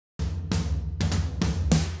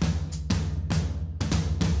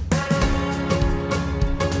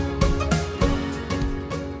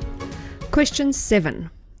Question 7.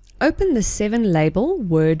 Open the 7 label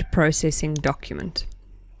word processing document.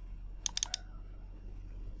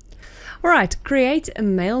 Alright, create a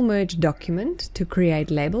mail merge document to create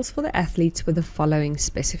labels for the athletes with the following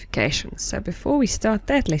specifications. So before we start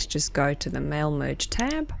that, let's just go to the mail merge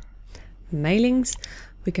tab, mailings.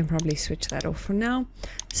 We can probably switch that off for now.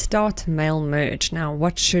 Start mail merge. Now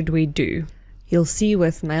what should we do? You'll see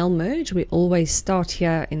with mail merge, we always start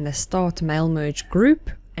here in the start mail merge group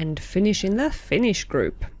and finish in the finish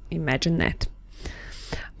group. Imagine that.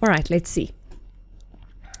 Alright, let's see.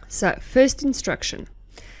 So first instruction.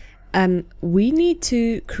 We need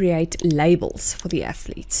to create labels for the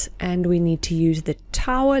athletes, and we need to use the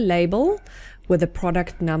tower label with the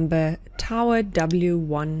product number tower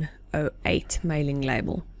W108 mailing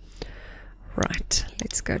label. Right,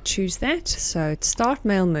 let's go choose that. So it's start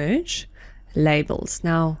mail merge labels.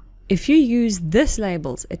 Now if you use this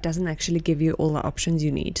labels, it doesn't actually give you all the options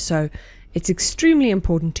you need, so it's extremely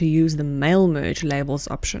important to use the mail merge labels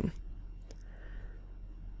option.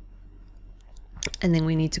 And then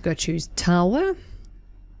we need to go choose tower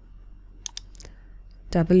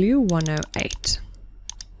W108.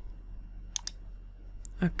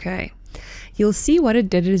 Okay, you'll see what it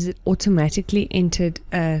did is it automatically entered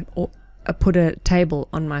put a table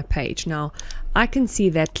on my page. Now I can see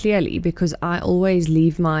that clearly because I always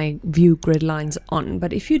leave my view grid lines on,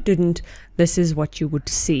 but if you didn't, this is what you would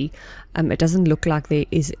see. It doesn't look like there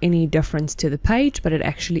is any difference to the page, but it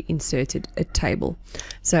actually inserted a table.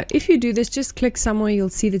 So if you do this, just click somewhere, you'll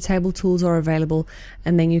see the table tools are available,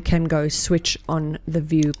 and then you can go switch on the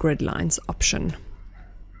view grid lines option.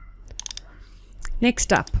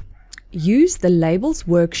 Next up, use the labels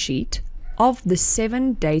worksheet of the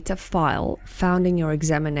 7 data file found in your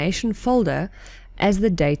examination folder as the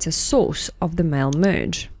data source of the mail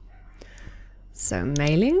merge. So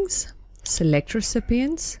mailings, select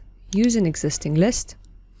recipients, use an existing list,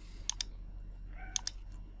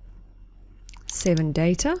 7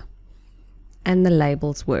 data, and the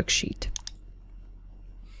labels worksheet.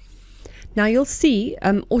 Now you'll see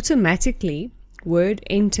automatically Word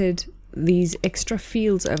entered these extra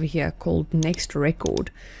fields over here called next record.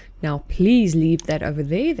 Now please leave that over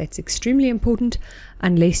there. That's extremely important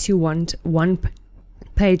unless you want one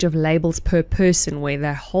page of labels per person where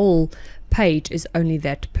the whole page is only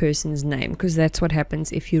that person's name, because that's what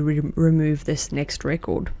happens if you remove this next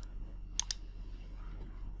record.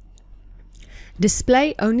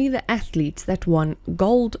 Display only the athletes that won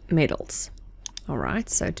gold medals. Alright,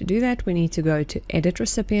 so to do that we need to go to edit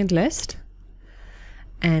recipient list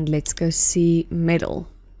and let's go see medal.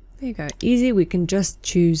 There you go, easy, we can just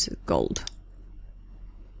choose gold.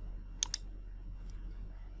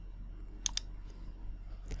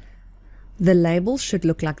 The label should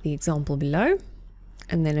look like the example below,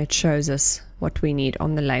 and then it shows us what we need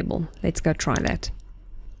on the label. Let's go try that.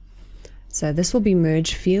 So this will be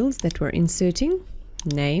merge fields that we're inserting.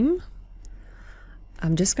 Name.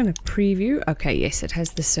 I'm just going to preview. Okay, yes, it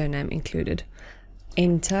has the surname included.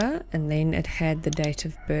 Enter, and then it had the date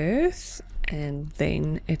of birth, and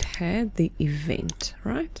then it had the event,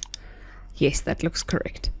 right? Yes, that looks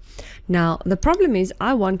correct. Now the problem is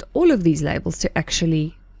I want all of these labels to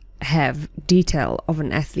actually have detail of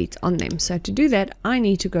an athlete on them. So to do that I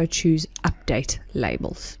need to go choose update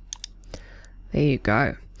labels. There you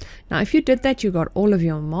go. Now if you did that, you got all of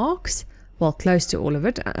your marks, well, close to all of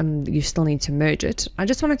it. You still need to merge it. I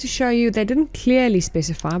just wanted to show you they didn't clearly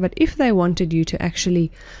specify, but if they wanted you to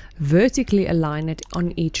actually vertically align it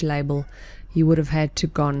on each label, you would have had to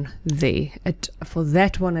gone there. For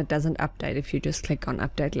that one it doesn't update if you just click on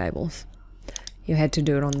update labels. You had to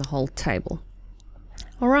do it on the whole table.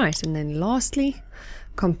 Alright, and then lastly,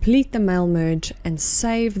 complete the mail merge and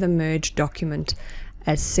save the merge document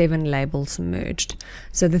as 7 labels merged.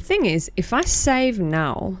 So the thing is, if I save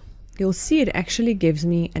now, you'll see it actually gives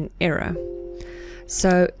me an error.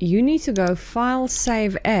 So you need to go file,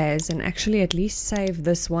 save as, and actually at least save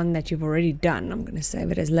this one that you've already done. I'm going to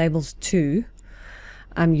save it as labels 2.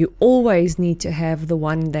 You always need to have the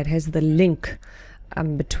one that has the link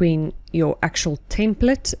between your actual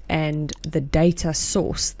template and the data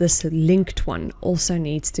source. This linked one also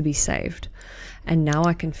needs to be saved. And now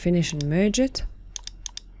I can finish and merge it.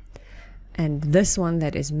 And this one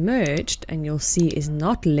that is merged, and you'll see is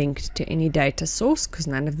not linked to any data source because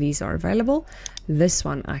none of these are available. This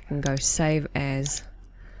one I can go save as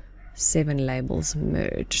 7 labels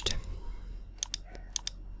merged.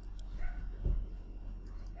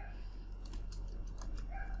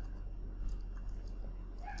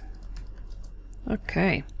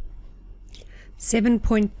 Okay.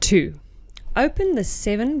 7.2. Open the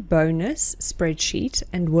 7 bonus spreadsheet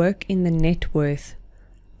and work in the net worth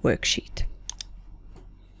worksheet.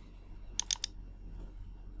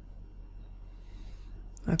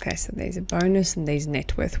 Okay, so there's a bonus and there's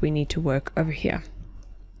net worth. We need to work over here.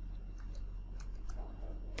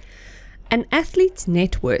 An athlete's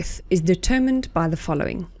net worth is determined by the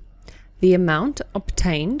following: the amount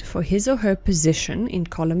obtained for his or her position in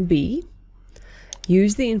column B.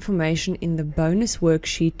 Use the information in the bonus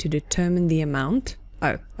worksheet to determine the amount.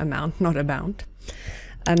 Oh, amount, not amount.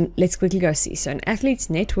 Let's quickly go see. So an athlete's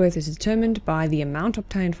net worth is determined by the amount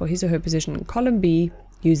obtained for his or her position in column B.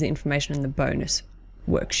 Use the information in the bonus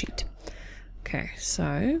worksheet. Okay,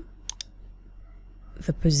 so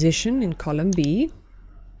the position in column B,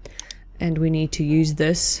 and we need to use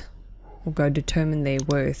this. We'll go determine their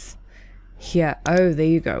worth here. Oh, there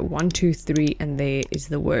you go, 1, 2, 3, and there is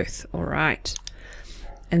the worth. All right,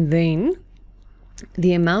 and then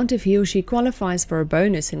the amount if he or she qualifies for a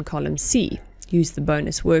bonus in column C. Use the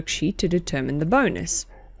bonus worksheet to determine the bonus.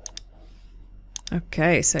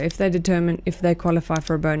 Okay, so if they qualify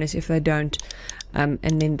for a bonus, if they don't, and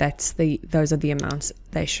then those are the amounts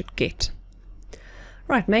they should get.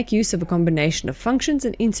 Right, make use of a combination of functions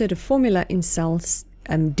and insert a formula in cell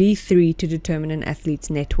D3 to determine an athlete's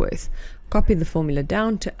net worth. Copy the formula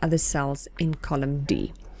down to other cells in column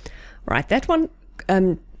D. Right, that one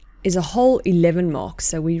is a whole 11 marks,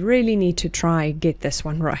 so we really need to try get this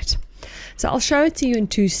one right. So I'll show it to you in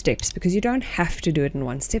 2 steps because you don't have to do it in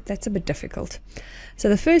 1 step. That's a bit difficult. So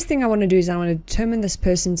the first thing I want to do is I want to determine this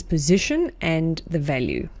person's position and the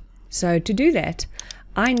value. So to do that,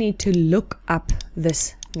 I need to look up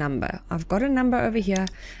this number. I've got a number over here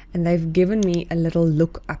and they've given me a little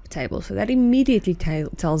lookup table. So that immediately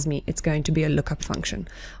tells me it's going to be a lookup function.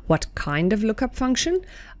 What kind of lookup function?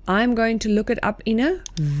 I'm going to look it up in a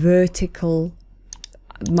vertical.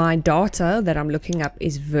 My data that I'm looking up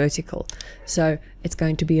is vertical, so it's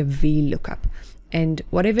going to be a VLOOKUP, and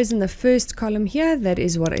whatever's in the first column here, that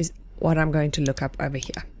is what I'm going to look up over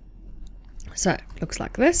here. So it looks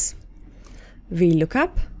like this: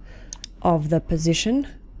 VLOOKUP of the position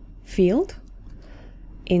field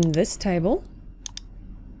in this table,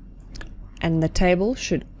 and the table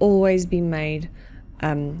should always be made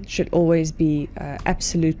absolute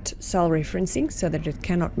cell referencing so that it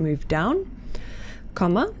cannot move down.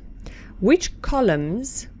 Comma, which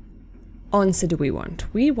column's answer do we want?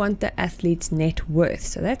 We want the athlete's net worth,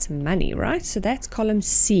 so that's money, right? So that's column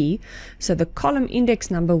C, so the column index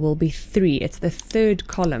number will be 3. It's the third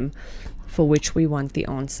column for which we want the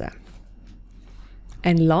answer.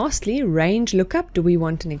 And lastly, range lookup. Do we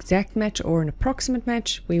want an exact match or an approximate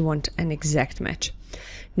match? We want an exact match.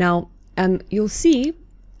 Now you'll see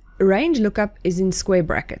range lookup is in square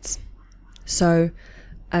brackets, so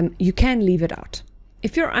you can leave it out.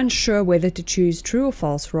 If you're unsure whether to choose true or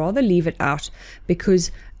false, rather leave it out,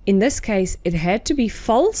 because in this case it had to be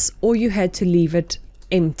false or you had to leave it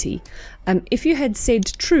empty. If you had said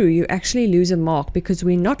true, you actually lose a mark because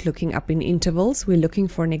we're not looking up in intervals, we're looking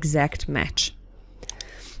for an exact match.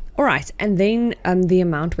 Alright, and then the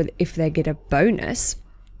amount if they get a bonus.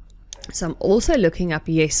 So I'm also looking up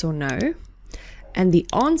yes or no. And the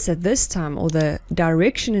answer this time, or the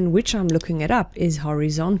direction in which I'm looking it up, is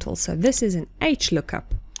horizontal. So this is an H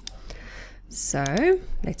lookup. So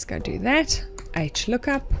let's go do that. H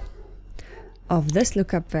lookup of this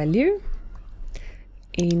lookup value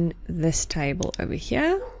in this table over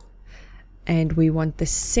here. And we want the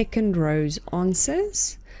second row's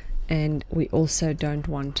answers. And we also don't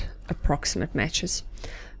want approximate matches.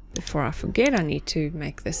 Before I forget, I need to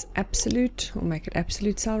make this absolute, or make it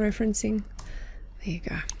absolute cell referencing. There you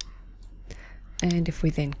go. And if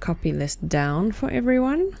we then copy this down for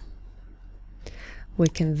everyone, we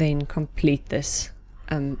can then complete this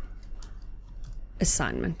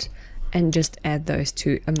assignment and just add those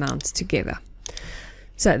 2 amounts together.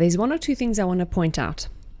 So there's 1 or 2 things I want to point out.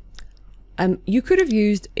 You could have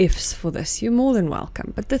used ifs for this. You're more than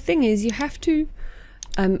welcome. But the thing is, you have to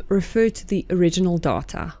refer to the original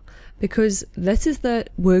data, because this is the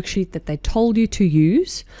worksheet that they told you to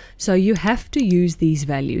use, so you have to use these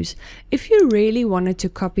values. If you really wanted to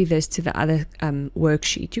copy this to the other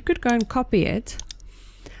worksheet, you could go and copy it,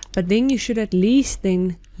 but then you should at least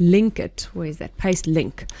then link it. Where's that? Paste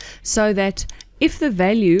link, so that if the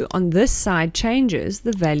value on this side changes,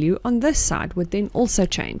 the value on this side would then also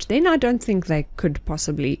change. Then I don't think they could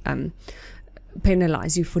possibly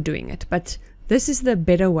penalize you for doing it, but this is the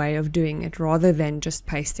better way of doing it rather than just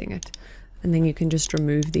pasting it. And then you can just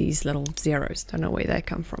remove these little zeros. Don't know where they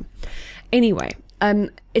come from. Anyway,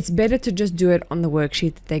 it's better to just do it on the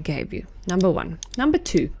worksheet that they gave you. Number 1. Number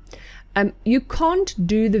 2, you can't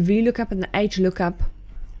do the VLOOKUP and the HLOOKUP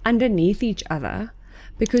underneath each other,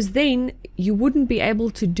 because then you wouldn't be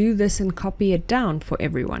able to do this and copy it down for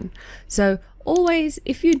everyone. So always,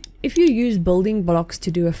 if you use building blocks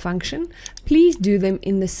to do a function, please do them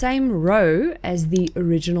in the same row as the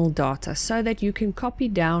original data so that you can copy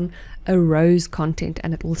down a row's content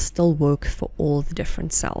and it will still work for all the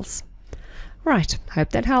different cells. Right,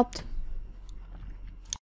 hope that helped.